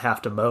just not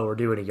have to mow or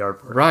do any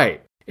yard work.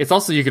 Right. It's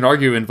also, you can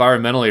argue,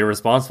 environmentally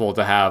irresponsible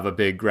to have a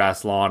big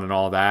grass lawn and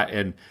all that.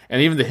 And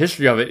even the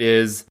history of it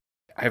is,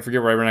 I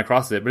forget where I ran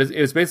across it, but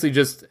it's basically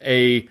just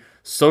a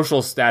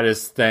social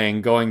status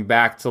thing going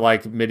back to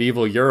like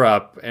medieval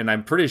Europe. And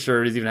I'm pretty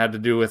sure it even had to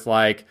do with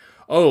like,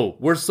 oh,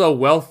 we're so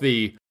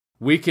wealthy,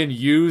 we can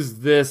use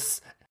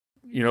this,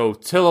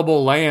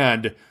 tillable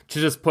land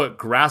to just put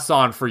grass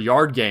on for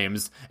yard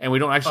games, and we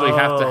don't actually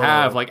have to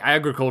have like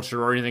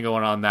agriculture or anything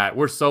going on. That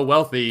we're so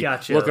wealthy.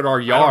 Gotcha. Look at our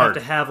yard. I don't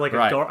have to have like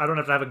I don't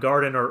have to have a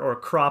garden or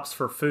crops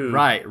for food.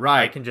 Right.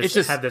 I can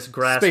just have this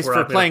grass space where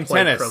for I'm playing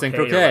tennis and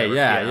croquet.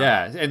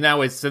 Yeah. And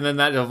then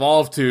that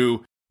evolved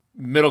to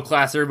middle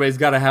class. Everybody's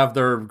got to have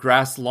their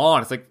grass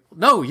lawn. It's like,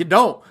 no, you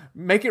don't.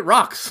 Make it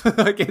rocks.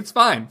 Like, it's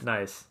fine.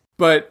 Nice.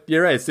 But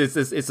you're right. It's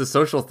a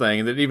social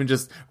thing that even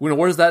just,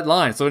 where's that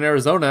line? So in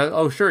Arizona,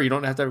 oh sure, you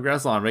don't have to have a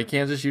grass lawn. But in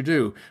Kansas, you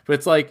do. But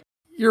it's like,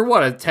 you're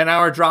what, a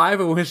 10-hour drive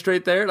and went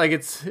straight there?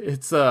 Like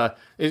so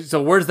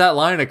where's that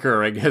line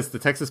occur? I guess the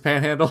Texas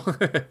Panhandle.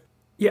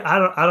 Yeah, I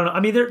don't know.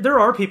 I mean, there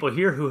are people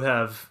here who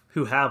have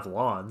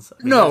lawns.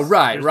 I mean,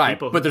 right.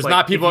 But there's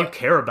not people. If you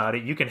care about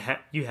it,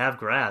 you have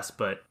grass,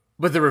 but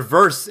the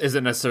reverse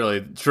isn't necessarily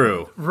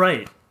true.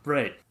 Right.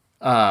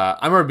 I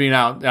remember being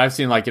out. I've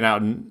seen out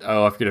in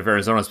I forget if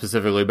Arizona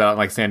specifically, but out in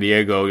like San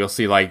Diego, you'll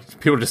see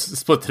like people just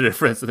split the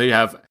difference. They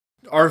have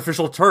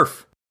artificial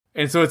turf,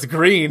 and so it's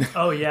green.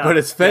 Oh yeah, but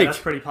it's fake. Yeah, that's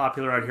pretty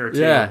popular out here too.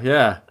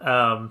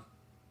 Yeah.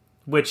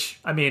 Which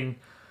I mean,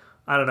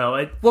 I don't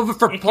know.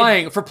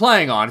 For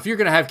playing on, if you're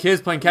gonna have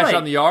kids playing catch out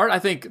in the yard, I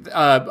think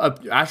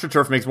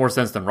AstroTurf makes more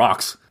sense than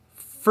rocks.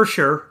 For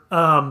sure.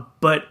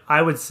 But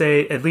I would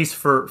say, at least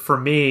for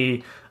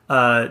me,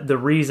 the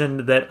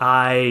reason that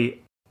I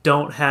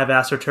don't have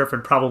AstroTurf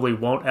and probably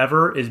won't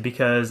ever is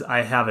because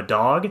I have a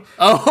dog.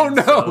 Oh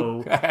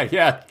no!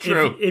 Yeah,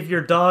 true. If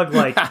your dog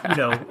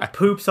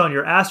poops on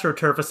your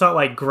AstroTurf, it's not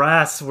like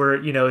grass where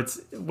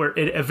it's where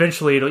it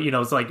eventually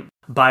it's like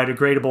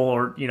biodegradable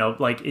or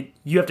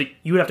you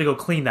have to go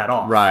clean that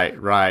off.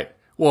 Right.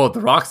 Well,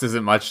 the rocks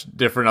isn't much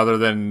different other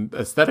than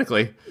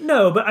aesthetically.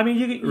 No, but I mean,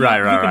 you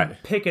can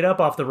pick it up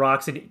off the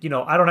rocks, and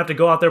I don't have to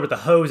go out there with the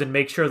hose and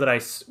make sure that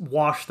I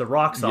wash the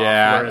rocks off.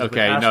 Yeah,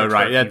 okay, no,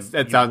 right.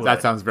 That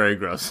sounds very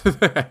gross.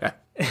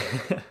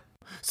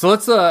 So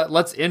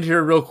let's end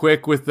here real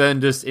quick with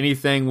then just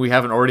anything we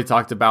haven't already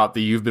talked about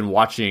that you've been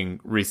watching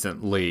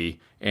recently,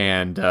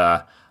 and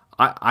I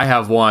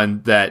have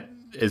one that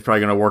is probably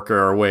going to work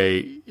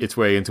its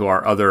way into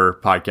our other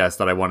podcast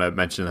that I want to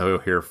mention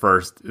here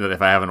first,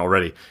 if I haven't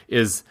already,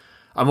 is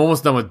I'm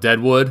almost done with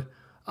Deadwood.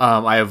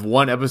 I have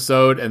one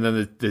episode and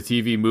then the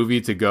TV movie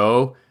to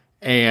go,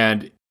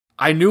 and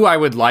I knew I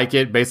would like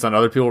it based on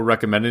other people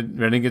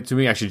recommending it to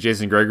me. Actually,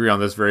 Jason Gregory on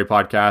this very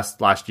podcast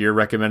last year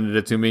recommended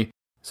it to me.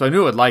 So I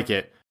knew I would like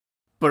it.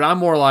 But I'm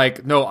more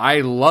like, no,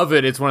 I love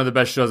it. It's one of the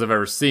best shows I've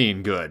ever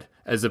seen. Good.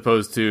 As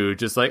opposed to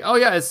just like, oh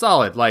yeah, it's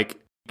solid. Like,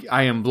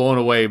 I am blown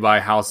away by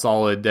how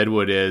solid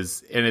Deadwood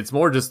is. And it's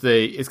more just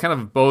it's kind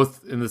of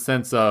both in the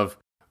sense of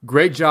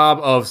great job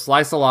of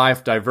slice of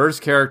life, diverse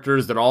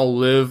characters that all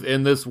live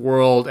in this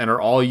world and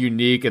are all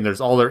unique, and there's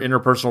all their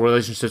interpersonal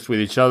relationships with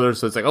each other.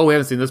 So it's like, oh, we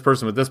haven't seen this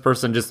person with this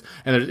person,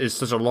 and it's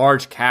such a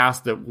large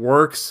cast that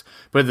works.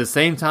 But at the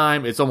same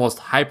time, it's almost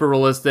hyper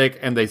realistic,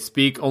 and they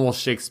speak almost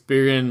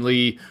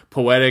Shakespeareanly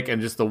poetic,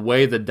 and just the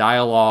way the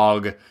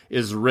dialogue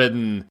is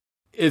written,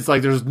 it's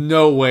like there's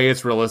no way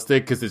it's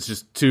realistic because it's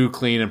just too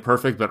clean and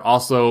perfect, but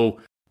also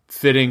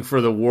fitting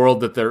for the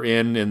world that they're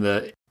in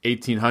the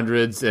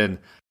 1800s. And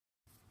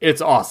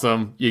it's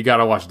awesome. You got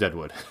to watch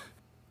Deadwood.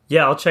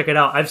 Yeah, I'll check it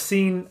out. I've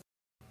seen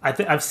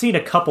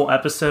a couple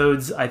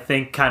episodes, I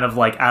think kind of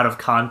like out of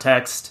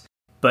context,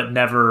 but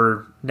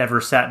never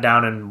sat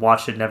down and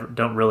watched it.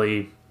 Don't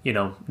really,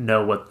 know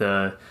what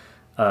the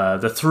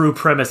through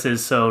premise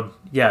is. So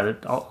yeah,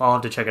 I'll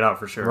have to check it out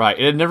for sure. Right.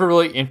 It never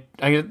really,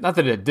 not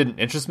that it didn't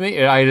interest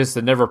me. I just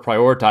had never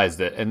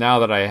prioritized it. And now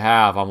that I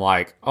have, I'm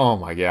like, oh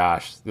my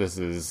gosh, this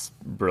is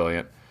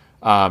brilliant.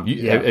 Have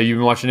you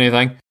been watching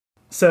anything?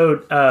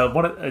 So,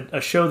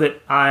 a show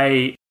that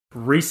I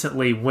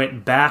recently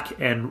went back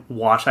and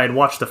watched. I had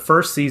watched the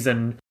first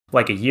season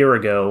like a year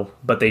ago,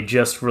 but they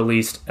just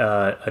released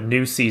a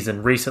new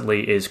season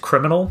recently. Is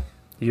Criminal?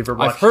 You ever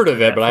watched? I've heard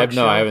of it, but I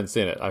haven't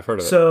seen it. I've heard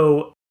of it.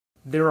 So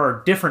there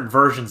are different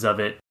versions of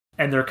it,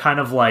 and they're kind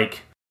of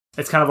like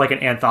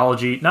an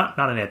anthology. Not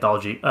an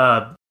anthology.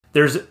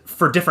 There's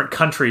for different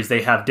countries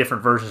they have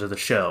different versions of the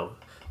show.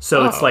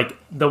 So it's like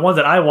the one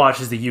that I watch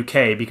is the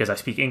UK because I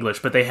speak English,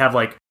 but they have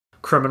like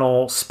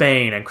Criminal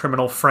Spain and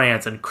Criminal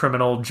France and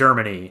Criminal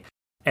Germany.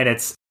 And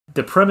it's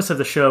the premise of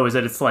the show is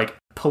that it's like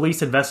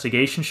police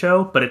investigation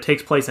show, but it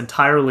takes place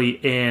entirely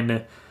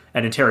in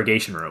an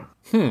interrogation room.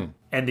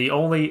 And the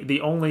only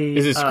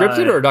is it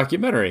scripted or a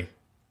documentary?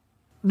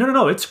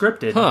 No, it's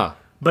scripted. Huh.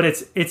 But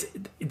it's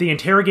the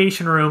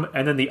interrogation room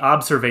and then the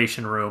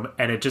observation room,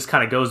 and it just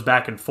kind of goes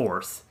back and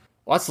forth.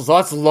 Well,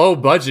 that's low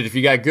budget. If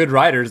you got good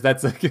writers,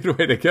 that's a good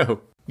way to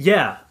go.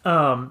 Yeah.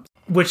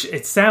 Which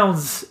it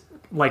sounds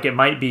like it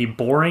might be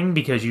boring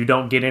because you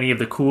don't get any of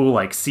the cool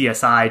like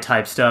CSI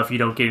type stuff. You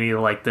don't get any of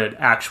like the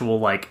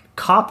actual like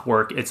cop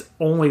work. It's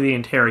only the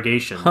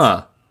interrogations.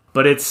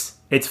 But it's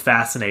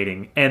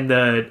fascinating, and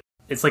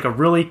it's like a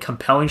really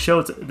compelling show.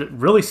 It's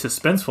really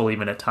suspenseful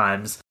even at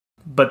times.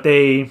 But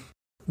they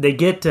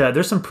get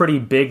there's some pretty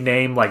big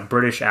name like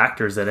British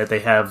actors in it. They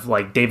have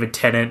like David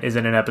Tennant is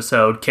in an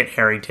episode, Kit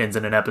Harington's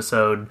in an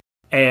episode,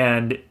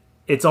 and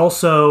it's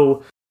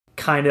also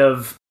kind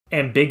of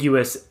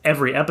ambiguous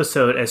every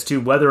episode as to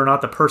whether or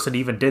not the person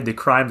even did the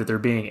crime that they're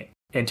being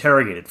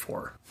interrogated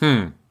for.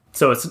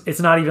 So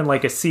it's not even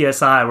like a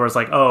CSI where it's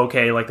like, oh,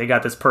 okay, like they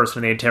got this person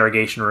in the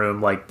interrogation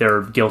room, like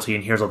they're guilty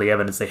and here's all the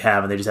evidence they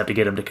have and they just have to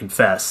get them to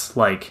confess.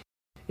 Like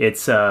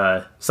it's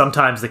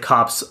sometimes the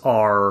cops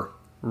are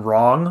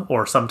wrong,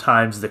 or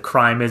sometimes the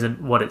crime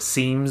isn't what it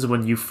seems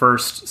when you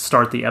first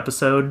start the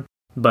episode,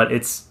 but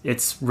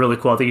it's really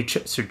cool. I think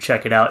you should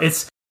check it out.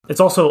 It's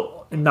also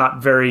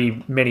not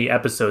very many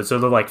episodes, so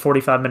they're like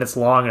 45 minutes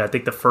long, and I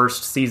think the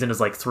first season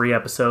is like 3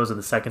 episodes, and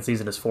the second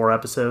season is 4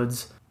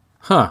 episodes.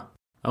 Huh.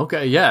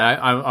 Okay, yeah,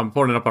 I'm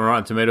pulling it up on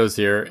Rotten Tomatoes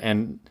here,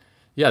 and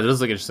yeah, it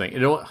does look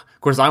interesting. Of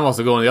course, I'm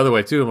also going the other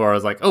way too, where I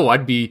was like, oh, I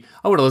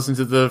would have listened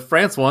to the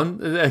France one,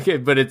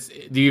 but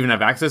do you even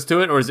have access to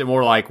it, or is it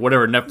more like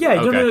whatever Netflix?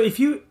 Yeah, no, if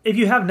you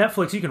have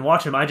Netflix, you can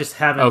watch them. I just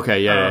haven't.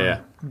 Okay,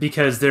 yeah.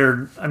 Because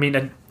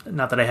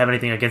not that I have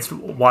anything against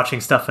watching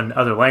stuff in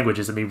other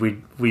languages. I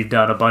mean, we've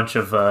done a bunch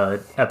of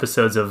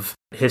episodes of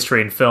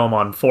history and film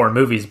on foreign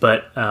movies,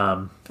 but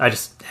I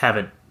just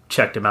haven't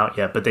checked them out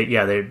yet. But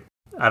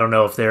I don't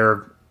know if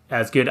they're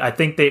as good. I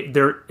think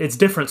it's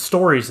different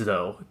stories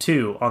though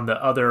too on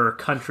the other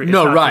country. It's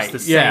not just the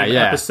same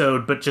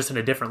episode, but just in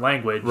a different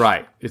language.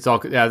 Right. It's all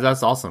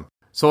that's awesome.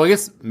 So I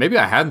guess maybe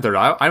I hadn't heard.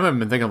 I haven't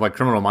been thinking of like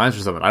Criminal Minds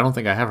or something. I don't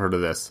think I have heard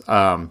of this.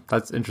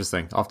 That's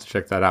interesting. I'll have to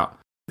check that out.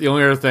 The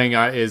only other thing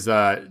is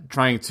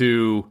trying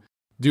to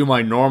do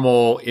my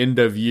normal end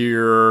of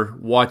year,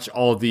 watch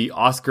all the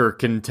Oscar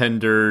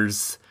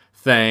contenders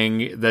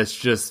thing. That's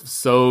just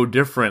so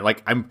different.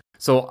 Like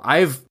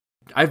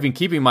I've been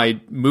keeping my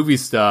movie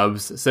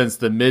stubs since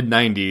the mid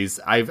 90s.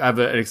 I have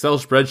an Excel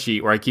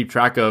spreadsheet where I keep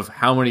track of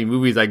how many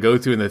movies I go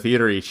to in the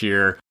theater each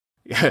year.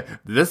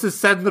 This is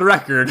setting the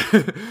record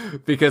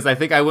because I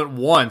think I went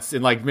once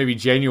in like maybe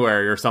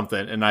January or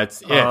something, and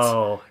that's it.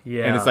 Oh,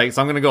 yeah. And it's like,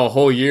 so I'm going to go a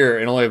whole year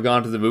and only have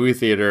gone to the movie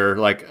theater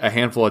like a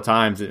handful of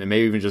times, and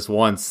maybe even just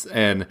once.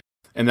 And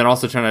then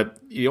also trying to,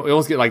 you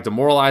almost get like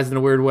demoralized in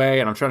a weird way.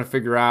 And I'm trying to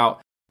figure out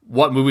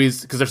what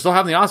movies, because they're still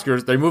having the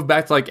Oscars. They moved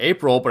back to like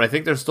April, but I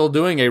think they're still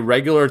doing a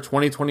regular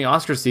 2020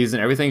 Oscar season.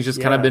 Everything's just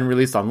kind of been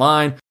released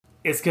online.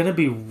 It's going to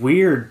be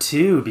weird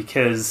too,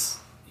 because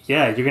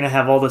you're going to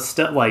have all this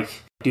stuff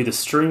like, Do the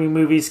streaming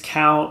movies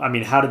count? I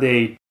mean, are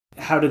they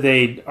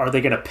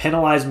going to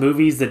penalize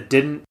movies that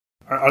didn't?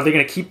 Are they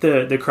going to keep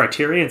the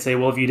criteria and say,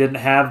 well, if you didn't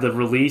have the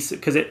release,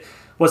 because it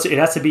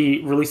has to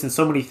be released in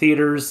so many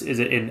theaters. Is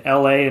it in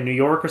LA and New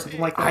York or something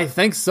like that? I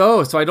think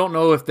so. So I don't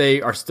know if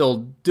they are still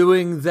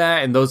doing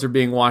that and those are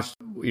being watched,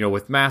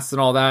 with masks and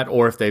all that,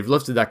 or if they've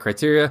lifted that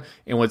criteria.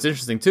 And what's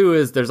interesting too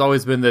is there's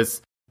always been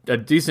a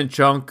decent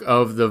chunk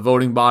of the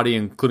voting body,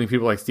 including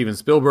people like Steven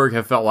Spielberg,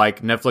 have felt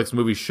like Netflix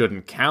movies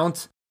shouldn't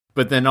count.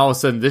 But then all of a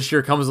sudden this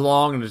year comes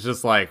along and it's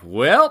just like,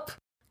 well,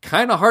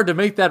 kind of hard to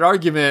make that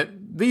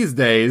argument these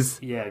days.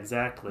 Yeah,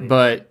 exactly.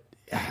 But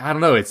I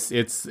don't know. It's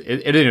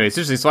anyway. It's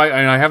interesting. So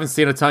I haven't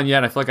seen a ton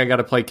yet. I feel like I got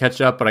to play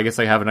catch up, but I guess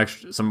I have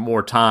some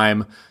more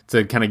time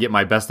to kind of get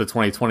my best of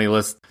 2020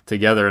 list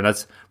together, and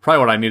that's probably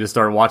what I need to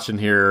start watching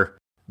here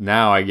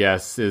now. I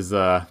guess is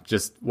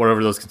just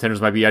whatever those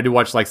contenders might be. I do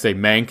watch, like, say,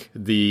 Mank,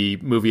 the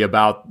movie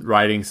about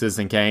writing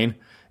Citizen Kane,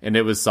 and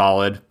it was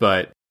solid,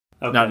 but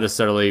not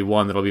necessarily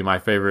one that'll be my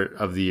favorite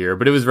of the year.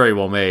 But it was very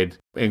well made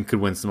and could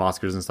win some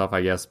Oscars and stuff,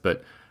 I guess.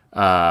 But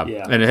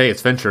and hey,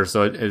 it's Fincher,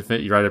 so it's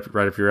right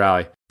up your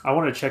alley. I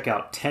want to check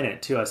out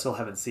Tenet too. I still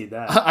haven't seen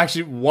that.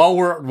 Actually, while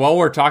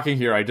we're talking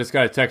here, I just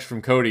got a text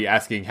from Cody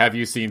asking, "Have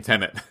you seen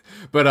Tenet?"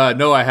 But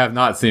no, I have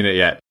not seen it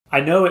yet. I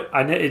know it.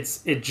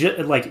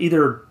 Like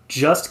either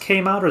just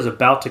came out or is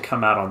about to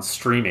come out on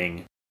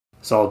streaming.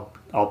 So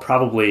I'll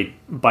probably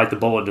bite the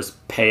bullet and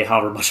just pay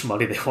however much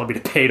money they want me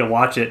to pay to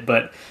watch it.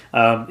 But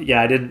I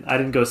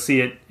didn't go see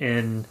it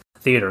in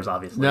theaters,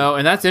 obviously. No,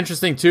 and that's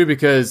interesting too,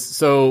 because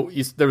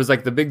there was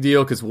like the big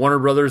deal because Warner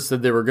Brothers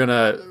said they were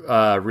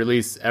gonna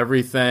release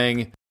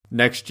everything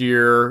next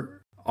year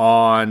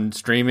on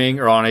streaming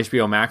or on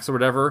HBO Max or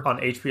whatever. On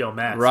HBO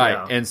Max, right?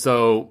 Yeah. And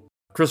so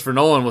Christopher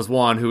Nolan was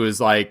one who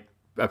was like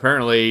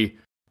apparently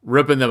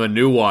ripping them a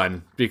new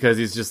one because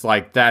he's just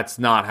like, that's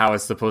not how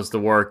it's supposed to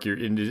work.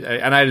 And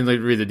I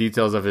didn't read the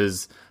details of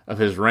his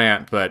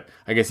rant, but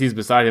I guess he's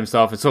beside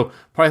himself. And so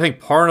probably I think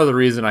part of the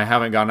reason I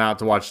haven't gone out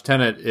to watch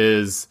Tenet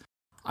is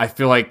I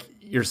feel like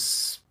you're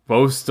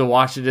supposed to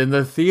watch it in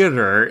the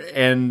theater,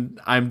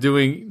 and I'm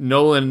doing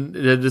Nolan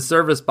a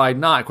disservice by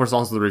not. Of course,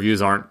 also the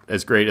reviews aren't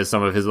as great as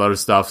some of his other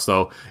stuff,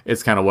 so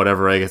it's kind of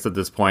whatever, I guess, at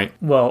this point.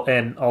 Well,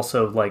 and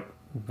also, like,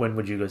 when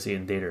would you go see it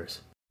in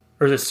theaters?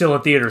 Or is it still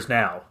in theaters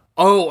now?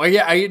 Oh,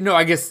 yeah,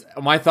 I guess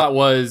my thought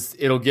was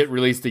it'll get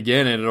released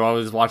again and it'll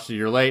always watch a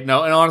year late.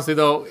 No, and honestly,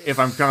 though, if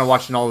I'm kind of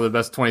watching all of the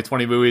best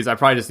 2020 movies, I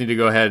probably just need to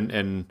go ahead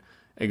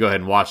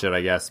and watch it, I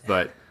guess,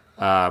 but...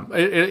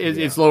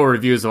 Its lower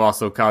reviews have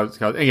also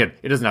caused, again,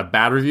 it doesn't have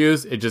bad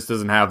reviews, it just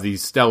doesn't have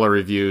these stellar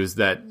reviews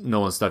that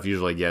Nolan stuff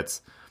usually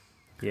gets.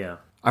 Yeah.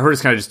 I heard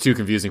it's kind of just too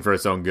confusing for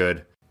its own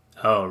good.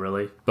 Oh,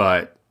 really?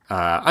 But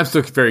I'm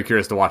still very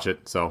curious to watch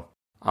it, so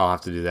I'll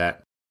have to do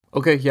that.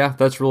 Okay, yeah,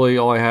 that's really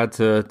all I had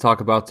to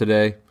talk about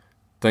today.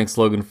 Thanks,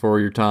 Logan, for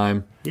your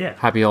time. Yeah.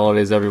 Happy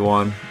holidays,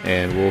 everyone,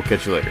 and we'll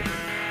catch you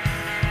later.